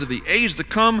powers of the age to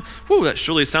come. Whew, that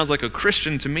surely sounds like a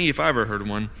Christian to me if I ever heard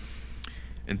one.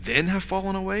 And then have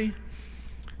fallen away?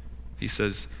 He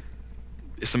says,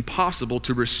 it's impossible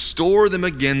to restore them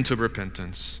again to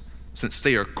repentance, since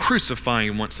they are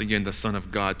crucifying once again the Son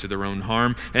of God to their own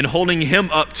harm and holding him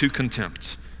up to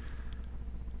contempt.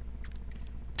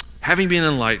 Having been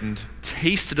enlightened,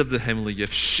 tasted of the heavenly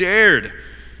gift, shared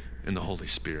in the Holy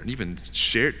Spirit, and even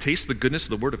taste the goodness of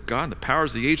the Word of God and the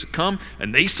powers of the age to come,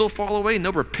 and they still fall away,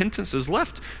 no repentance is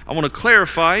left. I want to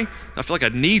clarify, I feel like I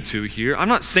need to here, I'm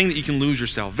not saying that you can lose your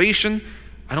salvation.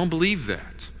 I don't believe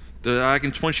that. I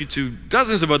can point you to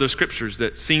dozens of other scriptures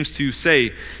that seems to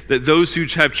say that those who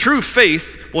have true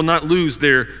faith will not lose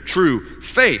their true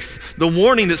faith. The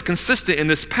warning that's consistent in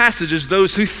this passage is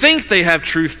those who think they have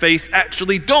true faith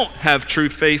actually don't have true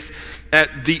faith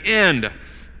at the end.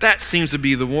 That seems to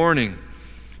be the warning.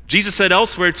 Jesus said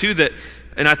elsewhere too that,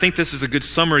 and I think this is a good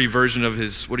summary version of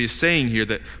what he's saying here,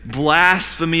 that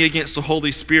blasphemy against the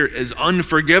Holy Spirit is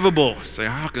unforgivable. You say,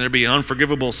 how can there be an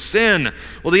unforgivable sin?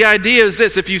 Well, the idea is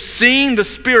this: if you've seen the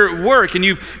Spirit work and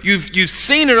you've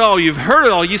seen it all, you've heard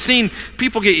it all, you've seen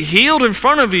people get healed in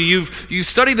front of you, you've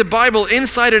studied the Bible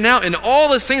inside and out, and all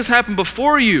those things happen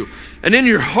before you, and in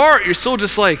your heart you're still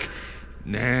just like,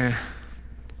 nah.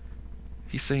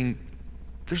 He's saying,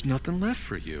 there's nothing left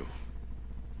for you.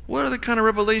 What other kind of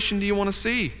revelation do you want to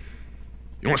see?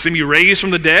 You want to see me raised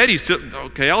from the dead?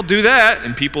 Okay, I'll do that.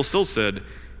 And people still said,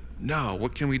 no,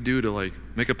 what can we do to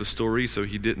make up a story so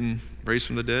he didn't raise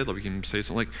from the dead? We can say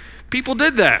something like, people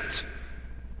did that.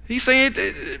 He's saying,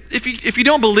 if you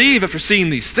don't believe after seeing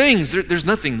these things, there's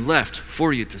nothing left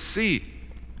for you to see.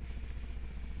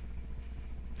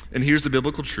 And here's the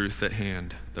biblical truth at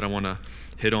hand that I want to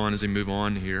hit on as we move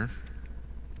on here.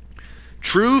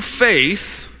 True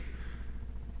faith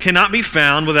cannot be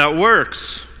found without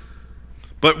works,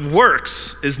 but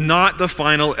works is not the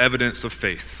final evidence of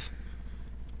faith.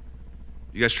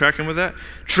 You guys tracking with that?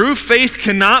 True faith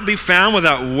cannot be found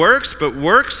without works, but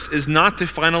works is not the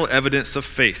final evidence of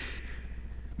faith,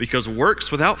 because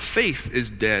works without faith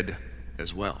is dead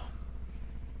as well.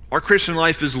 Our Christian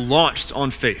life is launched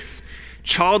on faith,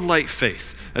 childlike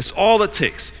faith. That's all it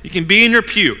takes. You can be in your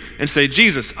pew and say,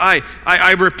 Jesus,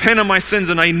 I repent of my sins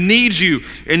and I need you.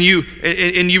 And you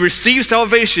receive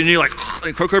salvation and you're like,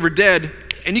 croak over dead,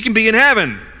 and you can be in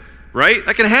heaven, right?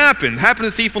 That can happen. Happened to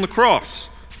the thief on the cross.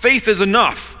 Faith is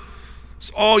enough.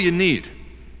 It's all you need.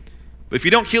 But if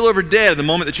you don't keel over dead the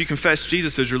moment that you confess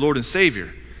Jesus as your Lord and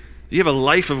Savior, you have a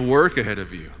life of work ahead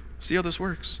of you. See how this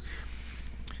works?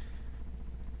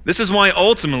 This is why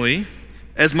ultimately,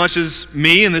 as much as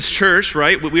me and this church,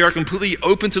 right, we are completely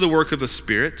open to the work of the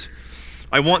Spirit.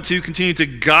 I want to continue to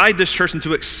guide this church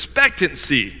into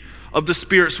expectancy of the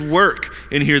Spirit's work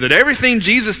in here, that everything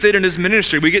Jesus did in his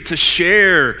ministry, we get to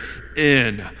share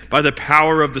in by the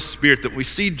power of the Spirit. That we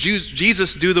see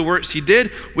Jesus do the works he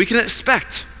did, we can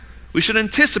expect, we should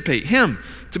anticipate him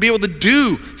to be able to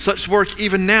do such work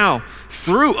even now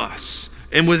through us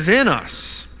and within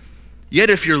us. Yet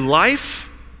if your life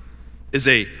is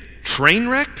a train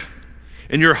wreck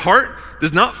and your heart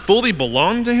does not fully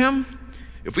belong to him,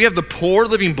 if we have the poor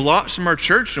living blocks from our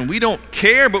church and we don't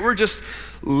care, but we're just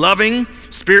loving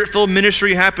Spirit-filled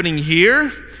ministry happening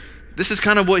here, this is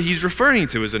kind of what he's referring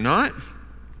to, is it not?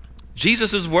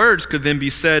 Jesus' words could then be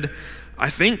said, I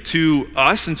think, to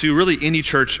us and to really any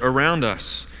church around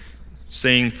us,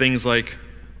 saying things like,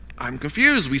 I'm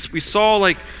confused. We saw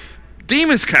like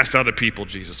demons cast out of people,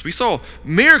 Jesus. We saw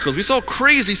miracles. We saw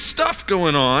crazy stuff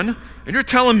going on. And you're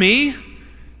telling me,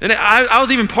 and I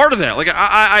was even part of that. Like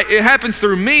it happened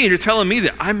through me, and you're telling me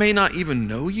that I may not even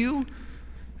know you?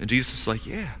 And Jesus is like,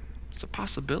 yeah, it's a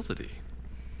possibility.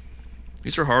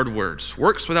 These are hard words.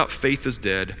 Works without faith is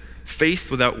dead.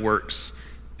 Faith without works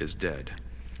is dead.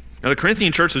 Now, the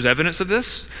Corinthian church was evidence of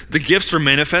this. The gifts were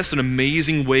manifest in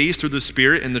amazing ways through the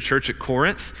Spirit in the church at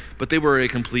Corinth, but they were a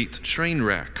complete train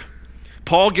wreck.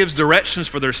 Paul gives directions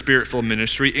for their Spirit-filled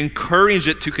ministry, encourage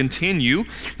it to continue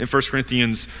in 1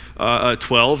 Corinthians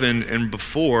 12 and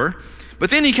before. But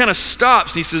then he kind of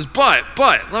stops and he says, but,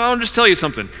 I'll just tell you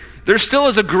something. There still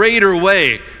is a greater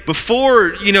way.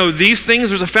 Before, these things,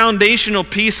 there's a foundational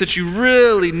piece that you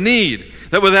really need,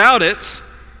 that without it,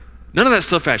 none of that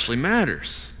stuff actually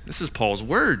matters. This is Paul's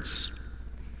words.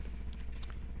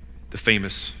 The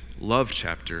famous love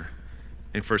chapter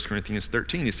in 1 Corinthians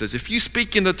 13. He says, if you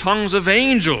speak in the tongues of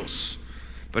angels,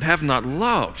 but have not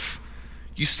love,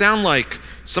 you sound like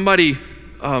somebody,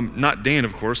 not Dan,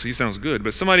 of course, he sounds good,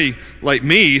 but somebody like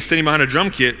me sitting behind a drum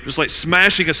kit, just like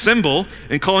smashing a cymbal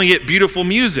and calling it beautiful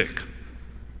music.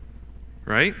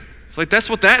 Right? It's like, that's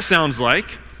what that sounds like.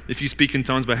 If you speak in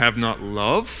tongues but have not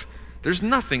love, there's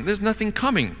nothing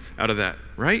coming out of that,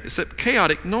 right? Except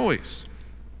chaotic noise.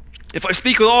 If I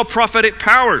speak with all prophetic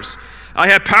powers, I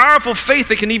have powerful faith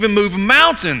that can even move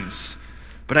mountains,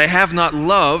 but I have not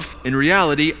love. In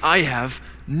reality, I have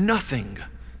nothing,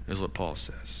 is what Paul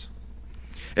says.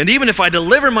 And even if I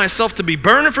deliver myself to be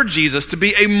burned for Jesus, to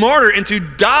be a martyr and to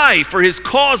die for his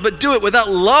cause, but do it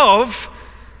without love,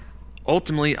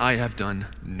 ultimately I have done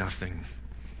nothing.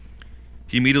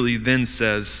 He immediately then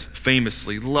says,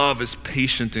 famously, love is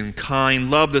patient and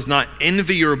kind. Love does not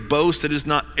envy or boast. It is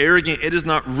not arrogant. It is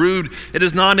not rude. It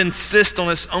does not insist on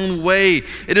its own way.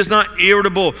 It is not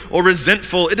irritable or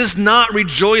resentful. It does not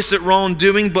rejoice at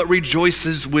wrongdoing, but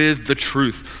rejoices with the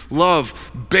truth. Love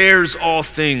bears all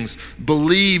things,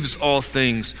 believes all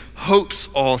things, hopes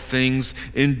all things,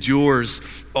 endures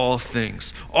all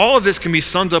things. All of this can be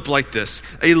summed up like this.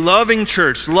 A loving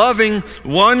church, loving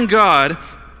one God,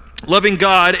 loving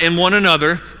God and one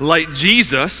another like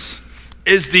Jesus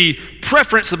is the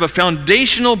preference of a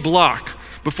foundational block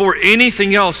before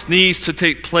anything else needs to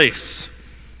take place.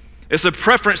 It's a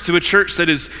preference to a church that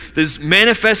is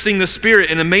manifesting the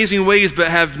Spirit in amazing ways but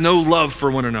have no love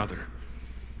for one another.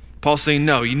 Paul's saying,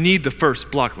 no, you need the first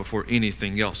block before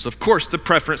anything else. Of course, the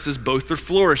preference is both are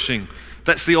flourishing.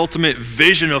 That's the ultimate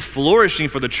vision of flourishing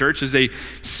for the church, is a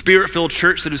Spirit-filled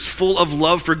church that is full of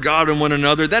love for God and one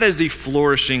another. That is the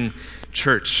flourishing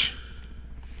church.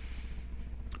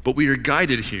 But we are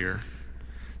guided here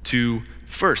to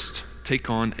first take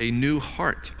on a new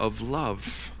heart of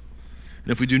love.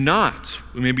 And if we do not,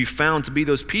 we may be found to be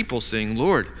those people saying,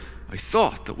 Lord, I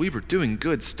thought that we were doing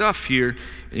good stuff here.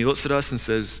 And he looks at us and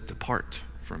says, depart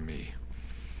from me.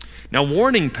 Now,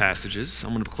 warning passages,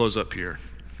 I'm going to close up here.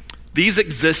 These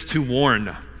exist to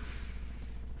warn,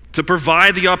 to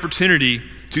provide the opportunity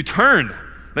to turn.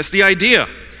 That's the idea.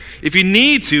 If you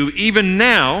need to, even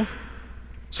now,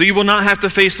 so you will not have to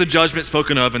face the judgment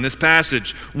spoken of in this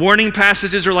passage. Warning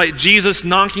passages are like Jesus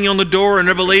knocking on the door in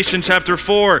Revelation chapter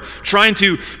 4, trying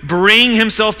to bring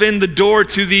himself in the door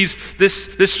to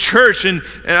this church. And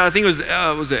I think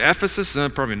it was it Ephesus?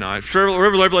 Probably not.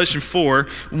 Revelation 4,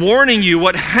 warning you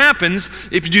what happens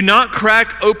if you do not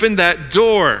crack open that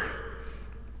door.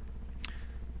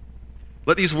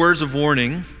 Let these words of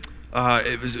warning,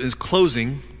 his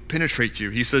closing, penetrate you.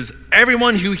 He says,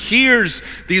 everyone who hears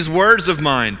these words of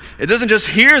mine, it doesn't just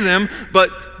hear them,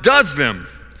 but does them,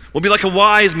 will be like a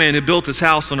wise man who built his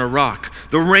house on a rock.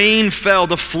 The rain fell,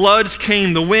 the floods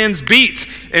came, the winds beat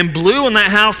and blew on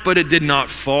that house, but it did not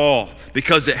fall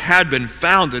because it had been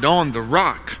founded on the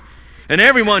rock. And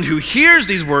everyone who hears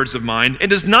these words of mine and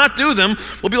does not do them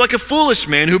will be like a foolish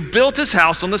man who built his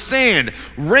house on the sand.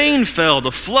 Rain fell,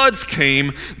 the floods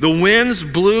came, the winds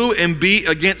blew and beat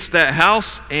against that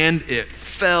house, and it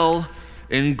fell,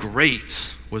 and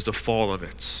great was the fall of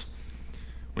it."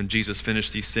 When Jesus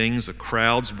finished these things, the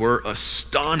crowds were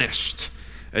astonished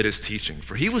at his teaching,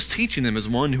 for he was teaching them as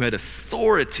one who had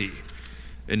authority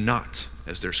and not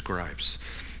as their scribes.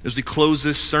 As we close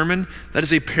this sermon, that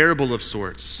is a parable of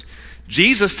sorts.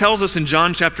 Jesus tells us in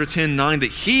John chapter 10:9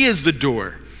 that he is the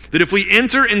door, that if we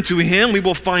enter into him, we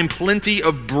will find plenty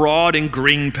of broad and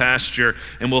green pasture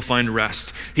and we'll find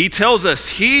rest. He tells us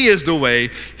he is the way,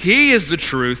 he is the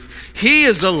truth, he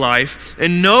is the life,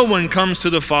 and no one comes to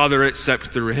the Father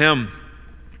except through him.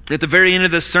 At the very end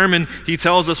of this sermon, he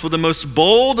tells us with the most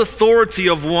bold authority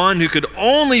of one who could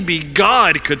only be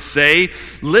God could say,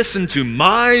 "Listen to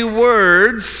my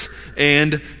words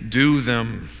and do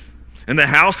them. And the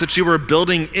house that you are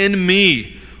building in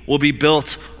me will be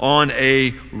built on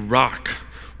a rock,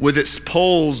 with its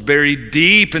poles buried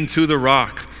deep into the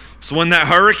rock. So when that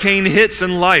hurricane hits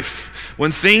in life,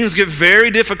 when things get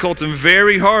very difficult and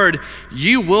very hard,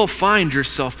 you will find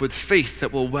yourself with faith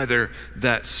that will weather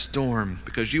that storm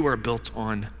because you are built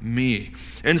on me.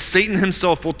 And Satan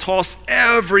himself will toss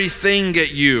everything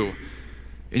at you,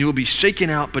 and you will be shaken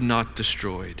out but not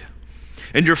destroyed.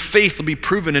 And your faith will be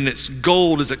proven in its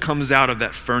gold as it comes out of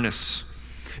that furnace.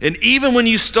 And even when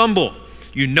you stumble,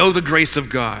 you know the grace of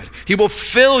God. He will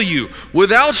fill you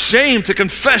without shame to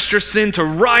confess your sin, to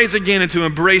rise again, and to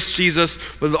embrace Jesus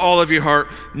with all of your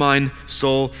heart, mind,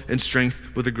 soul, and strength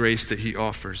with the grace that he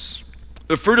offers.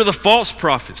 The fruit of the false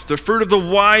prophets, the fruit of the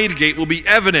wide gate will be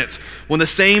evident when the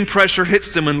same pressure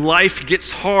hits them and life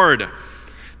gets hard.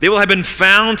 They will have been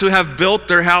found to have built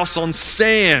their house on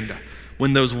sand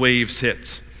when those waves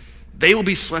hit. They will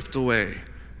be swept away,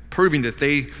 proving that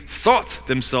they thought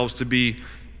themselves to be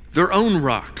their own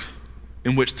rock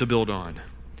in which to build on,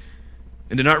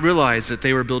 and did not realize that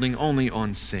they were building only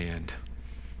on sand.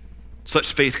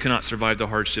 Such faith cannot survive the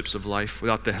hardships of life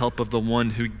without the help of the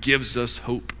one who gives us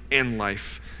hope and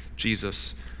life,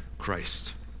 Jesus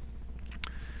Christ.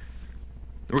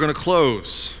 We're going to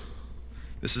close.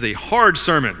 This is a hard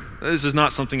sermon. This is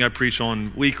not something I preach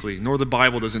on weekly, nor the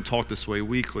Bible doesn't talk this way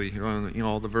weekly,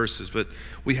 all the verses. But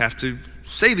we have to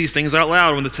say these things out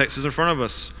loud when the text is in front of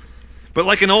us. But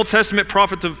like an Old Testament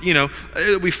prophet,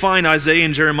 we find Isaiah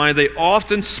and Jeremiah, they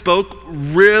often spoke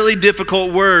really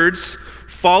difficult words,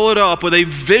 followed up with a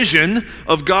vision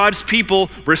of God's people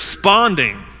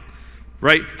responding,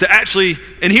 right?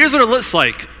 And here's what it looks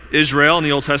like, Israel in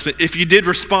the Old Testament. If you did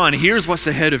respond, here's what's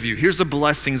ahead of you. Here's the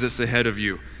blessings that's ahead of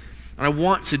you. And I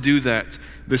want to do that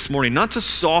this morning, not to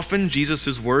soften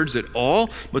Jesus' words at all,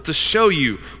 but to show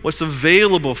you what's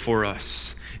available for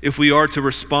us if we are to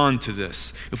respond to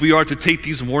this, if we are to take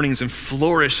these warnings and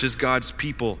flourish as God's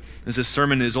people, as this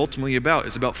sermon is ultimately about.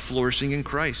 It's about flourishing in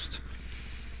Christ.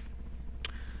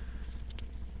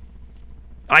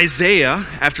 Isaiah,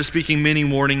 after speaking many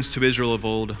warnings to Israel of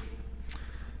old,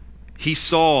 he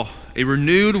saw a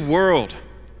renewed world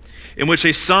in which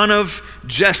a son of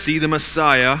Jesse, the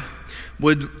Messiah,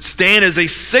 would stand as a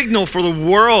signal for the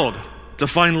world to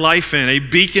find life in, a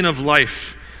beacon of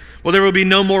life. Well, there will be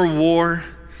no more war,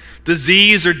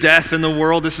 disease, or death in the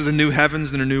world. This is a new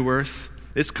heavens and a new earth.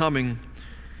 It's coming.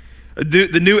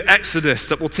 The new exodus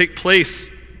that will take place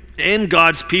in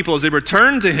God's people as they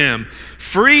return to him,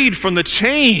 freed from the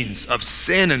chains of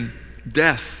sin and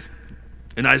death.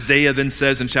 And Isaiah then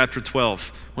says in chapter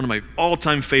 12, one of my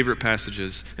all-time favorite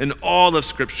passages in all of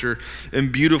Scripture,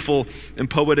 in beautiful and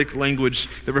poetic language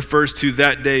that refers to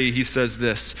that day, he says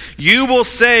this: "You will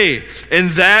say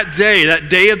in that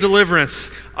day of deliverance,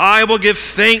 I will give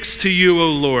thanks to you,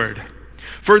 O Lord.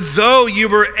 For though you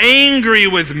were angry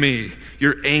with me,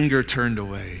 your anger turned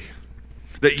away,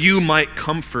 that you might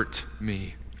comfort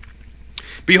me.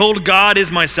 Behold, God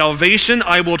is my salvation.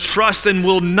 I will trust and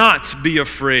will not be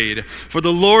afraid. For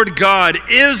the Lord God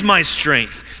is my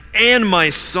strength and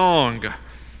my song.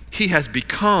 He has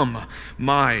become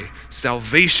my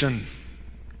salvation.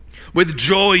 With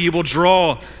joy you will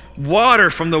draw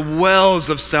water from the wells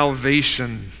of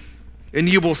salvation. And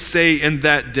you will say in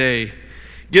that day,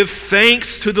 give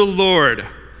thanks to the Lord.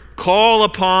 Call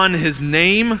upon his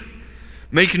name.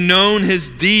 Make known his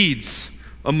deeds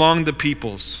among the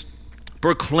peoples.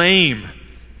 Proclaim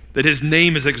that his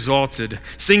name is exalted.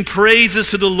 Sing praises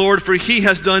to the Lord, for he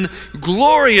has done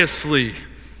gloriously.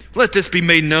 Let this be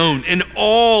made known in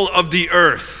all of the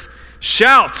earth.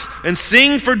 Shout and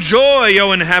sing for joy,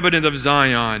 O inhabitant of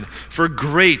Zion, for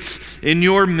great in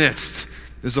your midst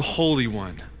is the Holy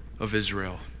One of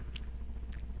Israel."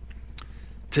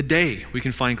 Today, we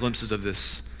can find glimpses of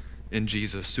this in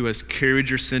Jesus, who has carried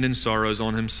your sin and sorrows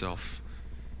on himself.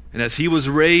 And as he was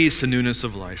raised to newness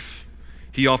of life,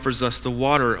 he offers us the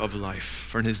water of life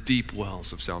from his deep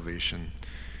wells of salvation.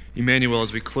 Emmanuel,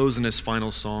 as we close in this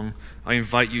final song, I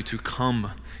invite you to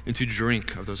come and to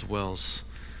drink of those wells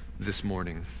this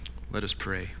morning. Let us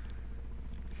pray.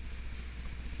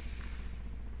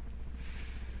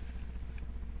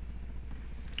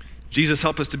 Jesus,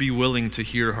 help us to be willing to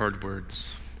hear hard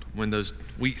words when those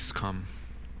weeks come.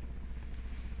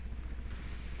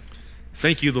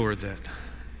 Thank you, Lord, that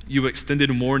you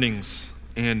extended warnings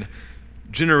and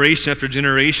generation after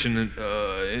generation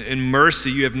in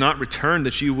mercy you have not returned,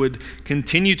 that you would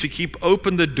continue to keep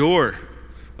open the door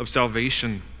of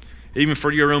salvation, even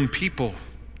for your own people,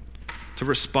 to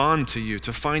respond to you,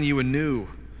 to find you anew.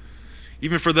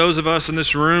 Even for those of us in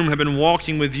this room who have been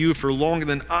walking with you for longer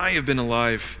than I have been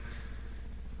alive,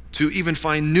 to even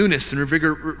find newness and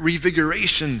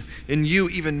revigoration in you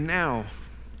even now.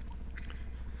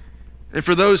 And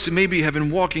for those who maybe have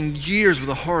been walking years with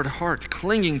a hard heart,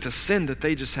 clinging to sin that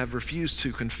they just have refused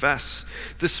to confess,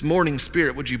 this morning,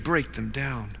 Spirit, would you break them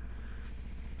down?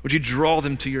 Would you draw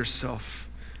them to yourself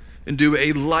and do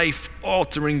a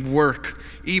life-altering work,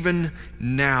 even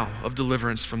now, of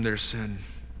deliverance from their sin?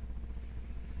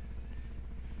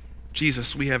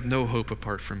 Jesus, we have no hope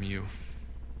apart from you.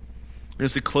 And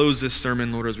as we close this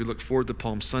sermon, Lord, as we look forward to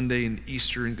Palm Sunday and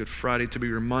Easter and Good Friday, to be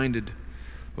reminded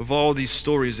of all these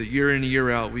stories that year in and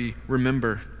year out we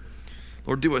remember.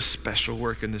 Lord, do a special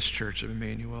work in this church of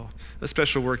Emmanuel, a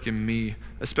special work in me,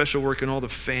 a special work in all the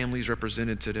families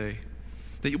represented today.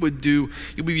 That you would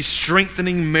be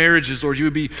strengthening marriages, Lord. You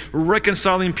would be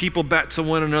reconciling people back to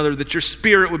one another. That your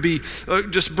Spirit would be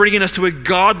just bringing us to a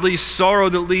godly sorrow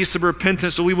that leads to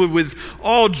repentance. So we would with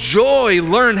all joy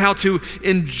learn how to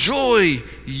enjoy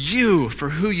you for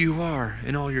who you are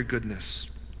in all your goodness.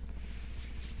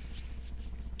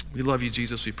 We love you,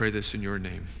 Jesus. We pray this in your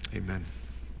name. Amen.